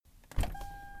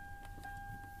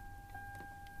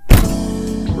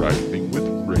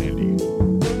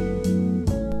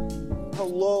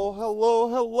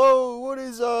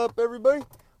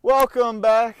Welcome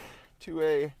back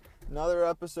to another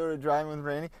episode of Driving with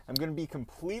Randy. I'm going to be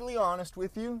completely honest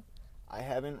with you. I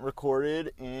haven't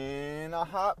recorded in a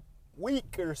hot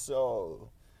week or so.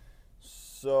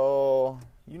 So,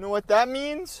 you know what that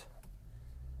means?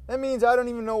 That means I don't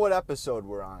even know what episode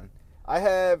we're on.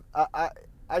 I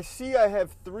see I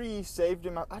have 3 saved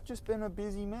in my... I've just been a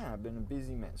busy man. I've been a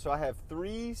busy man. So I have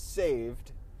 3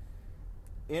 saved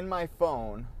in my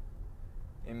phone,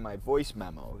 in my voice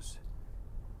memos.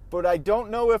 But I don't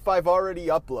know if I've already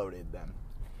uploaded them.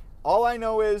 All I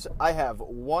know is I have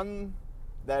 1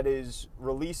 that is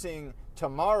releasing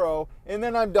tomorrow, and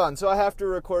then I'm done. So I have to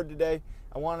record today.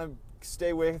 I want to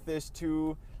stay with this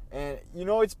too. And, you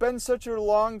know, it's been such a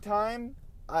long time.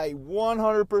 I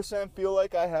 100% feel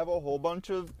like I have a whole bunch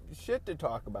of shit to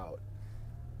talk about.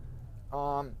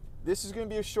 This is going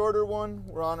to be a shorter one.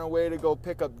 We're on our way to go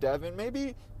pick up Devin.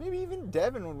 Maybe even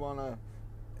Devin would want to...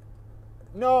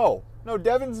 No,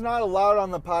 Devin's not allowed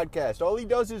on the podcast. All he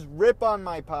does is rip on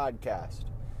my podcast.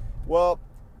 Well,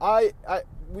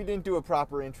 we didn't do a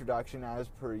proper introduction as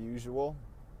per usual.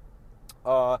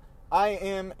 I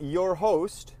am your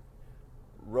host,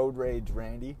 Road Rage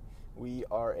Randy. We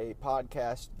are a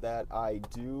podcast that I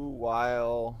do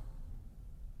while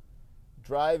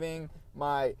driving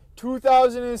my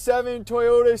 2007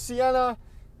 Toyota Sienna,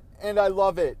 and I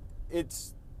love it.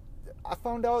 I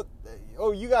found out,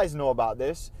 you guys know about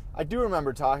this. I do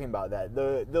remember talking about that.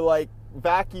 The like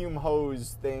vacuum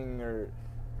hose thing or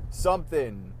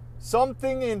something.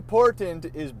 Something important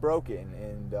is broken,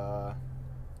 and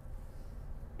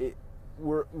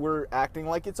we're acting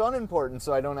like it's unimportant,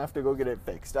 so I don't have to go get it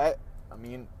fixed. I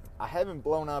mean, I haven't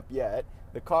blown up yet.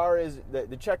 The car is,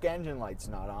 the check engine light's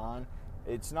not on.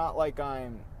 It's not like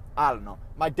I don't know.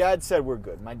 My dad said we're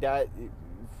good. My dad,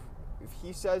 if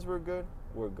he says we're good,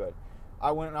 we're good.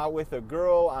 I went out with a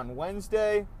girl on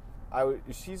Wednesday.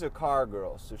 She's a car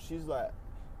girl, so she's like,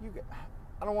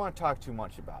 I don't want to talk too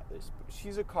much about this, but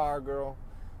she's a car girl.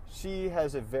 She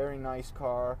has a very nice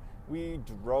car. We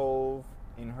drove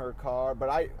in her car, but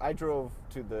I drove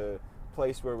to the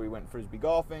place where we went frisbee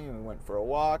golfing and we went for a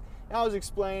walk. And I was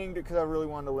explaining, because I really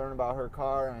wanted to learn about her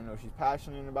car, and I know she's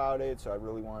passionate about it, so I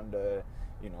really wanted to,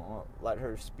 let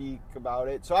her speak about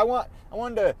it. So I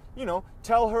wanted to,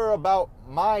 tell her about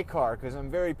my car, because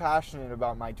I'm very passionate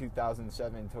about my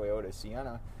 2007 Toyota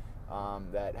Sienna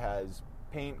that has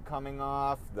paint coming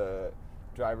off, the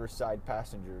driver's side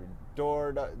passenger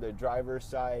door, the driver's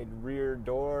side rear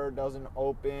door doesn't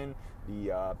open,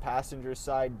 the passenger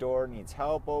side door needs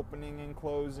help opening and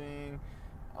closing,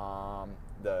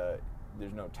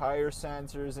 there's no tire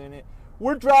sensors in it.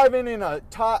 We're driving in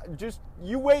just,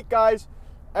 you wait guys,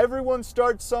 everyone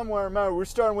starts somewhere. Remember, we're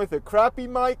starting with a crappy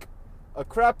mic, a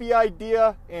crappy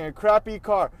idea, and a crappy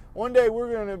car. One day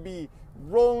we're going to be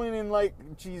rolling in like,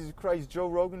 Jesus Christ, Joe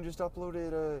Rogan just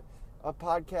uploaded a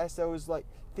podcast that was like,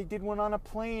 they did one on a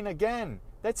plane again.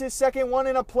 That's his second one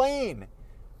in a plane.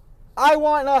 I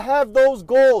want to have those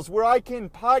goals where I can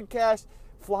podcast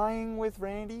flying with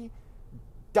Randy,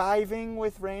 diving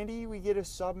with Randy. We get a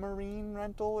submarine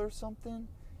rental or something.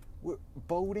 We're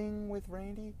boating with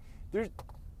Randy.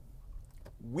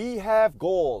 We have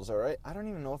goals, all right? I don't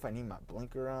even know if I need my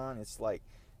blinker on. It's like,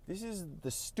 this is the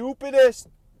stupidest.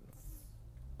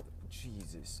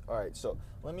 Jesus. All right, so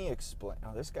let me explain.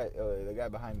 Oh, the guy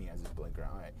behind me has his blinker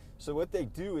on. All right. So what they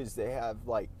do is they have,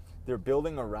 they're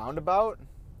building a roundabout.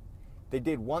 They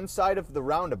did one side of the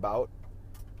roundabout,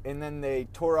 and then they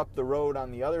tore up the road on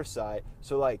the other side.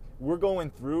 So, we're going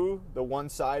through the one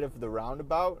side of the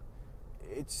roundabout.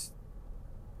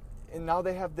 And now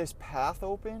they have this path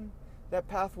open. That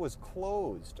path was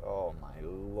closed. Oh, my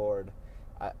Lord.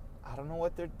 I don't know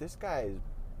what this guy is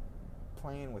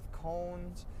playing with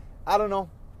cones. I don't know.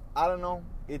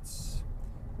 It's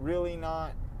really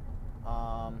not,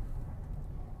 I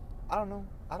don't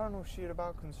know shit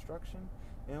about construction.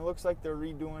 And it looks like they're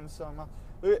redoing some.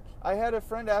 I had a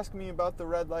friend ask me about the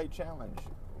red light challenge.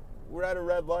 We're at a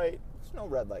red light. There's no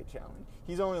red light challenge.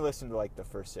 He's only listened to the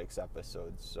first 6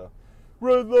 episodes, so.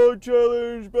 Red light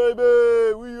challenge, baby!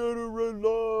 We got a red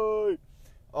light!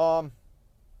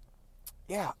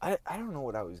 Yeah, I don't know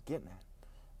what I was getting at.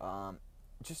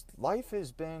 Just life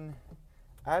has been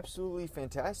absolutely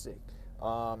fantastic.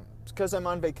 It's because I'm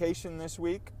on vacation this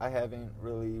week. I haven't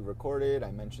really recorded.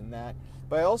 I mentioned that.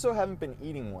 But I also haven't been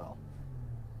eating well.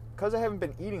 Because I haven't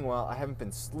been eating well, I haven't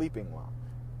been sleeping well.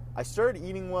 I started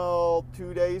eating well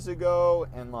 2 days ago,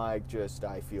 and I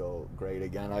feel great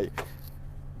again.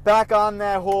 Back on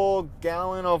that whole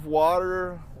gallon of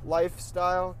water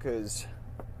lifestyle, because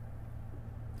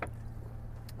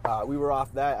we were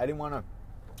off that. We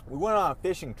went on a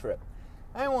fishing trip.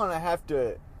 I didn't want to have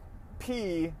to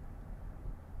pee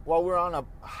while we're on a...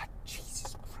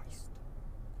 Jesus Christ.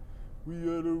 We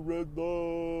had a red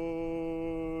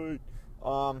light.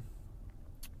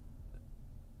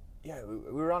 Yeah,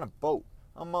 we were on a boat.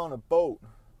 I'm on a boat.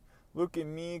 Look at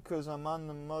me, 'cause I'm on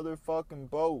the motherfucking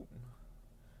boat.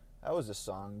 That was a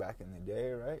song back in the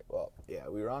day, right? Well, yeah,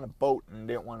 we were on a boat and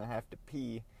didn't want to have to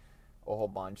pee a whole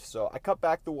bunch. So I cut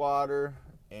back the water,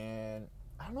 and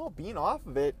I don't know, being off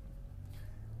of it,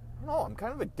 I don't know, I'm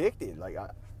kind of addicted. Like,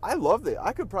 I loved it.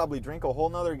 I could probably drink a whole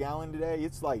nother gallon today.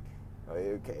 It's like,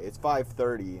 okay, it's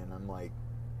 5:30, and I'm like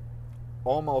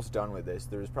almost done with this.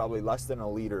 There's probably less than a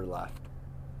liter left.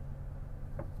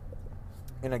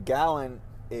 And a gallon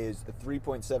is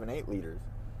 3.78 liters.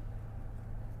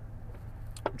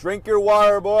 Drink your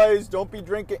water, boys. Don't be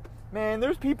drinking. Man,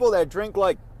 there's people that drink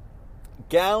like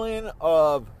gallon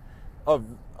of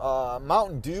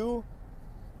Mountain Dew,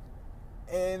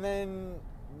 and then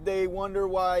they wonder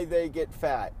why they get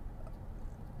fat.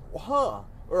 Huh?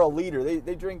 Or a liter.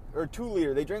 They drink, or 2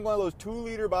 liter. They drink one of those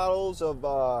 2-liter bottles of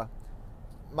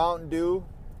Mountain Dew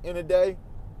in a day,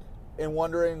 and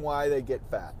wondering why they get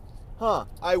fat. Huh?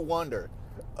 I wonder.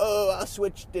 Oh, I'll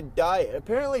switch to diet.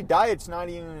 Apparently, diet's not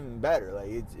even better.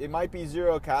 Like, it might be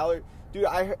 0 calories. Dude,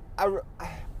 I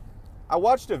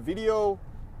watched a video.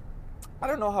 I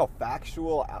don't know how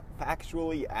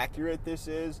factually accurate this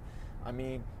is. I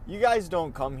mean, you guys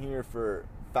don't come here for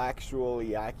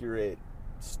factually accurate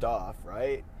stuff,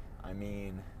 right? I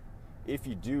mean, if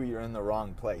you do, you're in the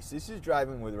wrong place. This is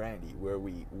Driving with Randy, where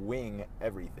we wing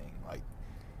everything. Like,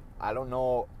 I don't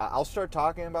know. I'll start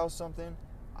talking about something.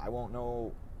 I won't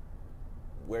know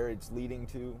where it's leading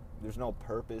to. There's no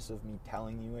purpose of me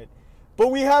telling you it. But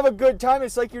we have a good time.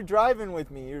 It's like you're driving with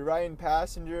me. You're riding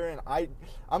passenger, and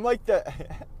I'm like the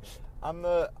I'm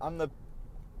the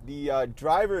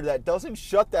driver that doesn't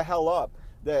shut the hell up.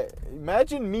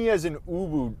 Imagine me as an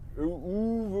Uber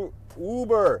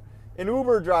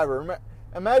driver.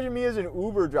 Imagine me as an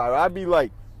Uber driver. I'd be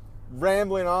like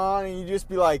rambling on, and you'd just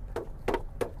be like,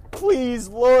 please,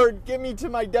 Lord, get me to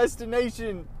my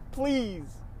destination.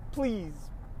 Please, please,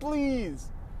 please.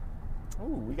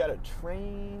 Ooh, we got a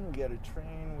train. It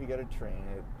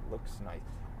looks nice.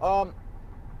 I'll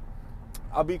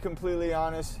be completely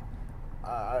honest.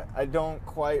 I don't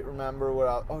quite remember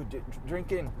what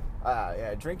drinking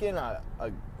a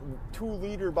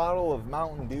 2-liter bottle of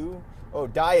Mountain Dew. Oh,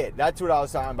 diet. That's what I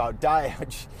was talking about.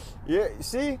 Diet. Yeah,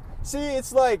 see,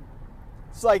 it's like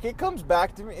it comes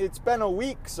back to me. It's been a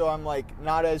week, so I'm like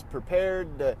not as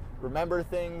prepared to remember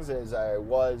things as I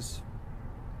was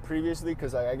previously,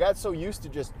 because I got so used to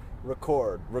just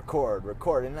record,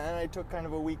 and then I took kind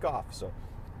of a week off. So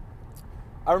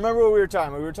I remember what we were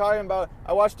talking. We were talking about,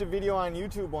 I watched a video on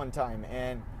YouTube one time,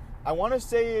 and I want to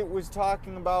say it was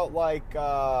talking about like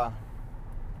how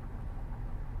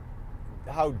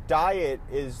diet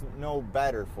is no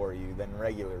better for you than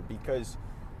regular, because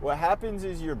what happens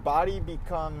is your body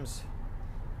becomes,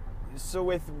 so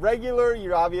with regular,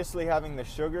 you're obviously having the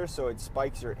sugar, so it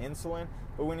spikes your insulin.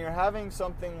 But when you're having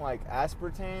something like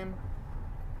aspartame,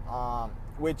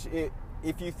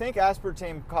 if you think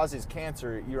aspartame causes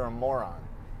cancer, you're a moron.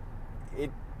 It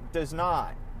does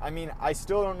not. I mean, I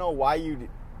still don't know why you'd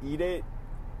eat it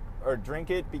or drink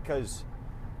it, because,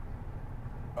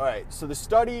 all right, so the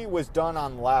study was done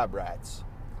on lab rats,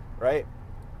 right?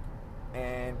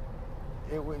 And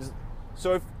it was,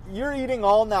 so if you're eating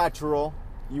all natural,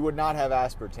 you would not have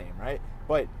aspartame, right?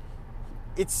 But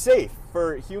it's safe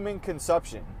for human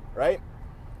consumption, right?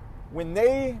 When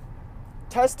they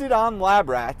tested on lab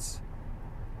rats,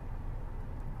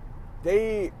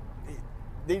 the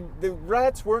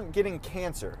rats weren't getting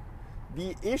cancer.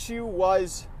 The issue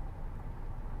was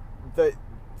that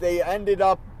they ended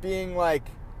up being like,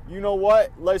 you know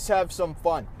what? Let's have some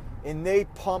fun. And they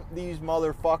pumped these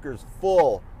motherfuckers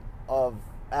full of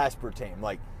aspartame.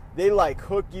 Like, they like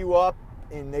hook you up,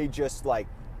 and they just like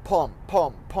pump.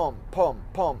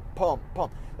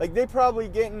 Like, they probably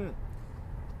getting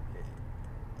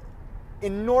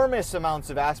enormous amounts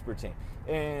of aspartame,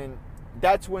 and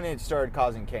that's when it started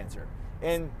causing cancer.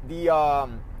 And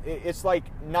it's like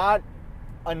not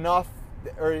enough,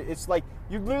 or it's like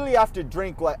you literally have to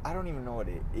drink, like, I don't even know what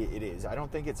it is. I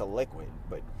don't think it's a liquid,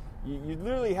 but you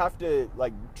literally have to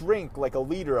like drink like a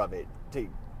liter of it to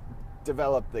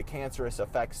develop the cancerous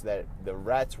effects that the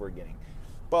rats were getting.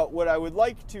 But what I would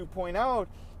like to point out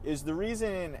is the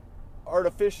reason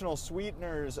artificial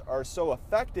sweeteners are so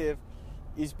effective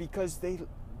is because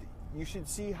you should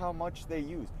see how much they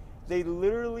use. They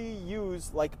literally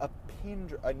use like a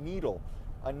needle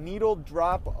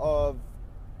drop of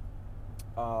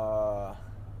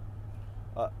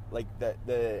like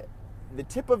the the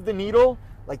tip of the needle,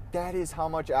 like that is how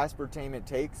much aspartame it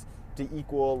takes to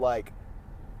equal like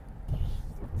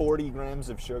 40 grams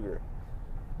of sugar.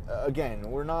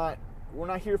 Again, we're not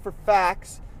here for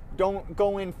facts. Don't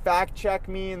go and fact check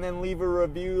me and then leave a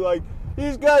review like,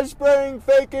 these guys spreading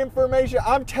fake information.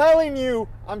 I'm telling you.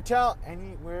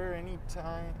 Anywhere,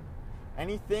 anytime.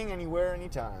 Anything, anywhere,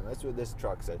 anytime. That's what this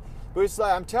truck said. But it's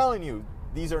like, I'm telling you,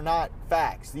 these are not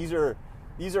facts. These are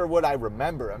what I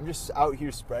remember. I'm just out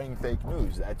here spreading fake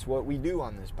news. That's what we do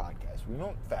on this podcast. We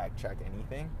don't fact check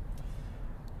anything.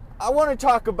 I want to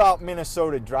talk about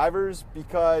Minnesota drivers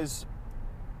because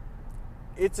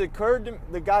it's occurred to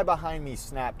the guy behind me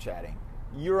Snapchatting.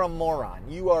 You're a moron.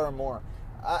 You are a moron.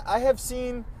 I have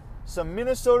seen some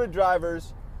Minnesota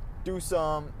drivers do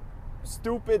some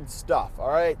stupid stuff,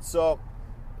 all right? So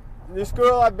this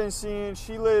girl I've been seeing,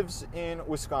 she lives in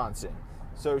Wisconsin.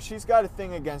 So she's got a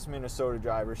thing against Minnesota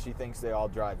drivers. She thinks they all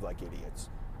drive like idiots.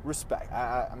 Respect.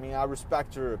 I mean, I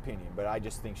respect her opinion, but I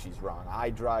just think she's wrong. I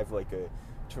drive like a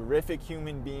terrific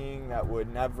human being that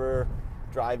would never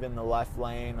drive in the left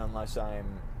lane unless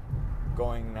I'm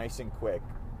going nice and quick.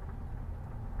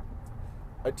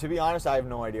 To be honest, I have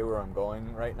no idea where I'm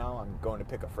going right now. I'm going to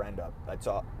pick a friend up. That's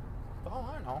all. Oh,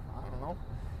 I don't know.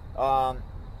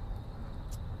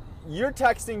 You're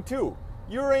texting too.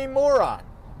 You're a moron.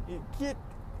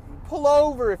 Pull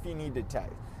over if you need to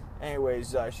text.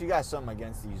 Anyways, she got something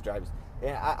against these drivers.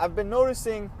 And I've been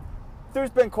noticing there's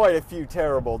been quite a few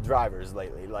terrible drivers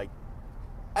lately. Like,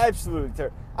 absolutely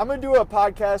terrible. I'm going to do a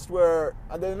podcast where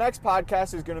the next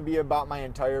podcast is going to be about my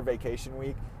entire vacation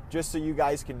week, just so you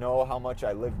guys can know how much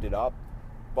I lived it up.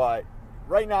 But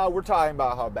right now, we're talking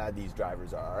about how bad these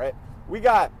drivers are, all right? We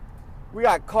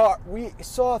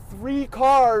saw three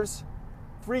cars,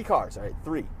 all right,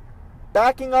 three,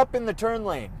 backing up in the turn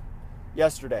lane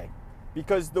yesterday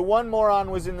because the one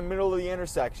moron was in the middle of the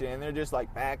intersection, and they're just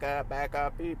like, back up,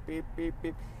 beep, beep, beep,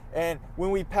 beep. And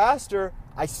when we passed her,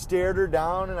 I stared her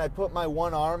down, and I put my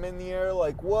one arm in the air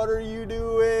like, what are you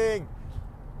doing?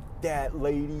 That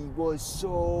lady was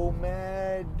so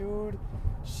mad, dude.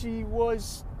 She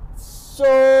was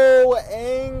so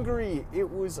angry. It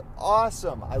was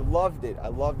awesome. I loved it.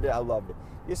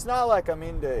 It's not like I'm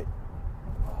into,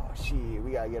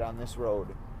 we gotta get on this road.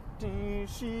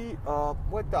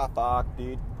 What the fuck,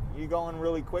 dude? You're going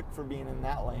really quick for being in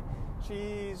that lane.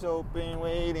 She's open,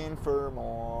 waiting for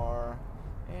more.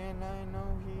 And I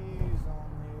know he's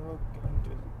only looking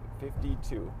to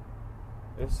 52.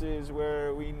 This is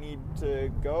where we need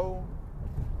to go.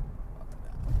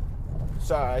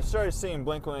 Sorry, I started singing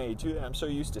Blink-182, and I'm so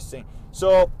used to singing.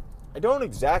 So, I don't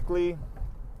exactly...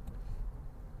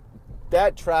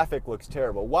 That traffic looks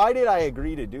terrible. Why did I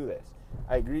agree to do this?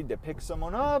 I agreed to pick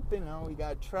someone up, and now we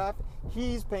got traffic.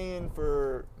 He's paying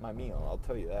for my meal, I'll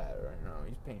tell you that.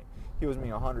 He owes me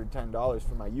 $110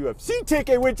 for my UFC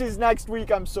ticket, which is next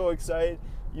week. I'm so excited.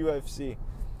 UFC.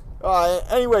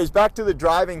 Anyways, back to the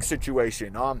driving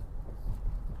situation. And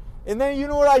then you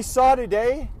know what I saw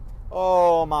today?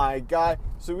 Oh my God.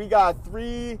 So we got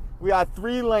three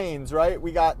lanes, right?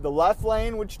 We got the left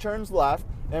lane, which turns left,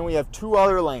 and we have two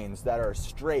other lanes that are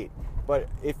straight. But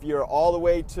if you're all the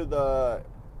way to the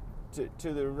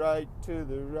right,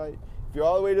 if you're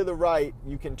all the way to the right,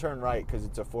 you can turn right because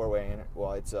it's a four-way.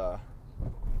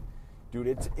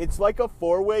 It's like a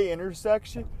four-way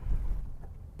intersection,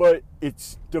 but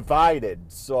it's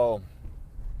divided. So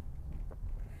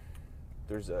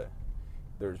there's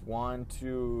 1,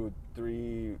 2,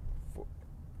 3, 4.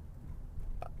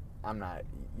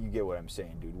 You get what I'm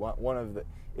saying, dude.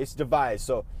 It's divided.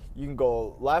 So you can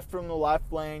go left from the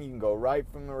left lane, you can go right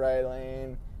from the right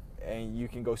lane, and you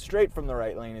can go straight from the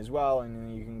right lane as well, and then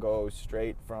you can go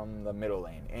straight from the middle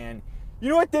lane. And you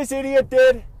know what this idiot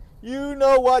did? Move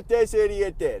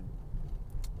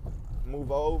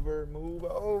over.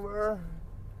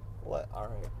 What? All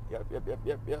right. Yep.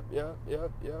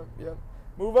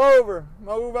 Move over.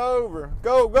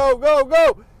 Go.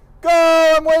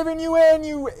 I'm waving you in,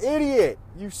 you idiot.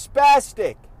 You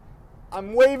spastic.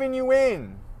 I'm waving you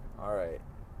in. All right.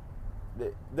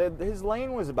 His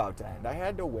lane was about to end. I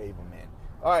had to wave him in.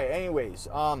 All right, anyways.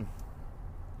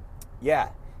 Yeah.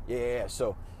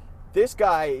 So this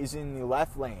guy is in the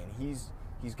left lane. He's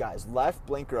got his left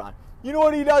blinker on. You know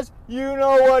what he does?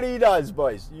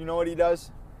 Boys. You know what he does?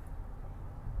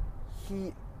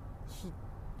 He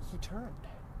turned.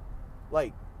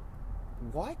 Like,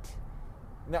 what?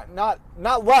 Not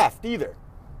left either.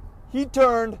 He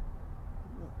turned.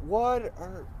 What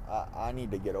are... I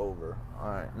need to get over. All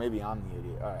right, maybe I'm the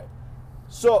idiot. All right.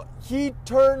 So he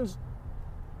turns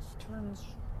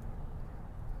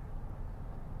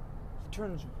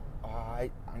I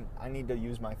need to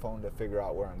use my phone to figure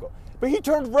out where I'm going. But he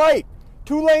turned right.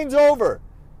 2 lanes over.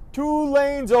 2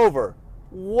 lanes over.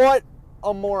 What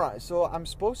a moron. So I'm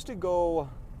supposed to go.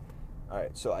 All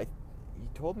right. So he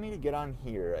told me to get on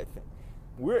here. I think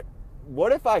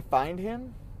what if I find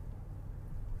him?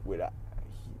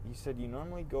 He said you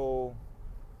normally go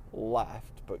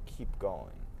left, but keep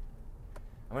going.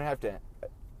 I'm gonna have to.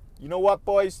 You know what,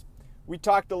 boys? We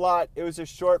talked a lot. It was a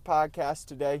short podcast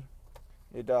today.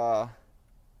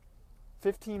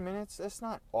 15 minutes. That's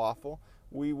not awful.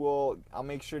 I'll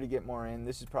make sure to get more in.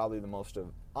 This is probably the most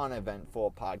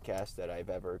uneventful podcast that I've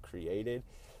ever created.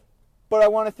 But I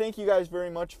want to thank you guys very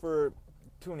much for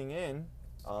tuning in.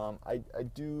 I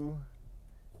do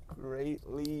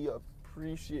greatly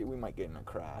appreciate. We might get in a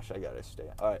crash. I gotta stay.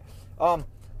 All right.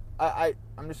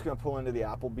 I'm just gonna pull into the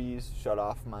Applebee's, shut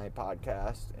off my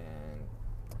podcast,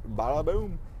 and bada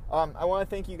boom. I want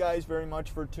to thank you guys very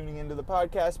much for tuning into the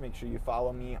podcast. Make sure you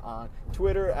follow me on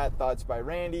Twitter at Thoughts by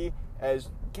Randy, as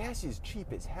gas is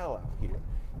cheap as hell out here.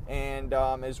 And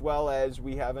as well as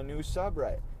we have a new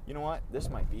subreddit. You know what? This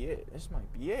might be it.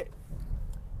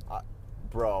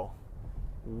 Bro,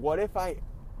 what if all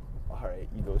right,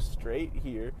 you go straight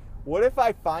here. What if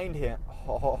I find him?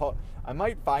 Oh, I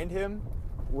might find him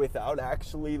without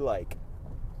actually, like,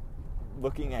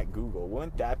 looking at Google.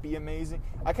 Wouldn't that be amazing?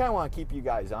 I kind of want to keep you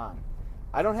guys on.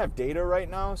 I don't have data right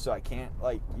now, so I can't,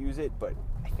 like, use it, but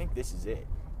I think this is it. It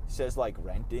says, like,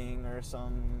 renting or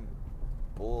some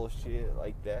bullshit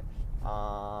like that.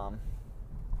 All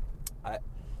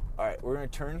right, we're going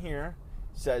to turn here.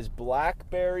 It says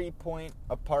Blackberry Point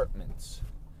Apartments.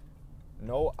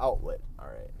 No outlet. All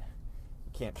right.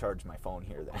 Can't charge my phone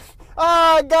here then.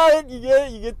 I got it. You get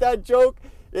it? You get that joke?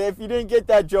 If you didn't get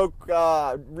that joke,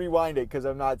 rewind it, because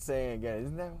I'm not saying it again.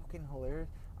 Isn't that fucking hilarious?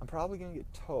 I'm probably going to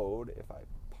get towed if I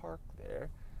park there.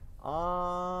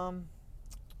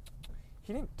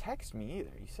 He didn't text me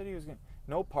either. He said he was going to...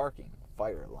 No parking.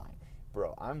 Fire line.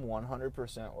 Bro, I'm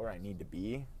 100% where I need to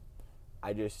be.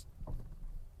 I just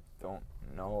don't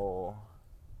know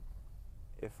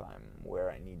if I'm where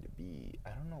I need to be.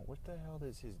 I don't know. What the hell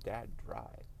does his dad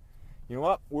drive? You know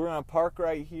what? We're going to park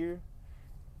right here.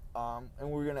 And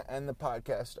we're going to end the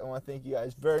podcast. I want to thank you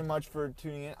guys very much for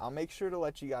tuning in. I'll make sure to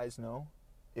let you guys know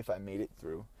if I made it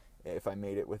through. If I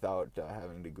made it without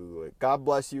having to Google it. God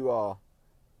bless you all.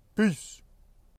 Peace.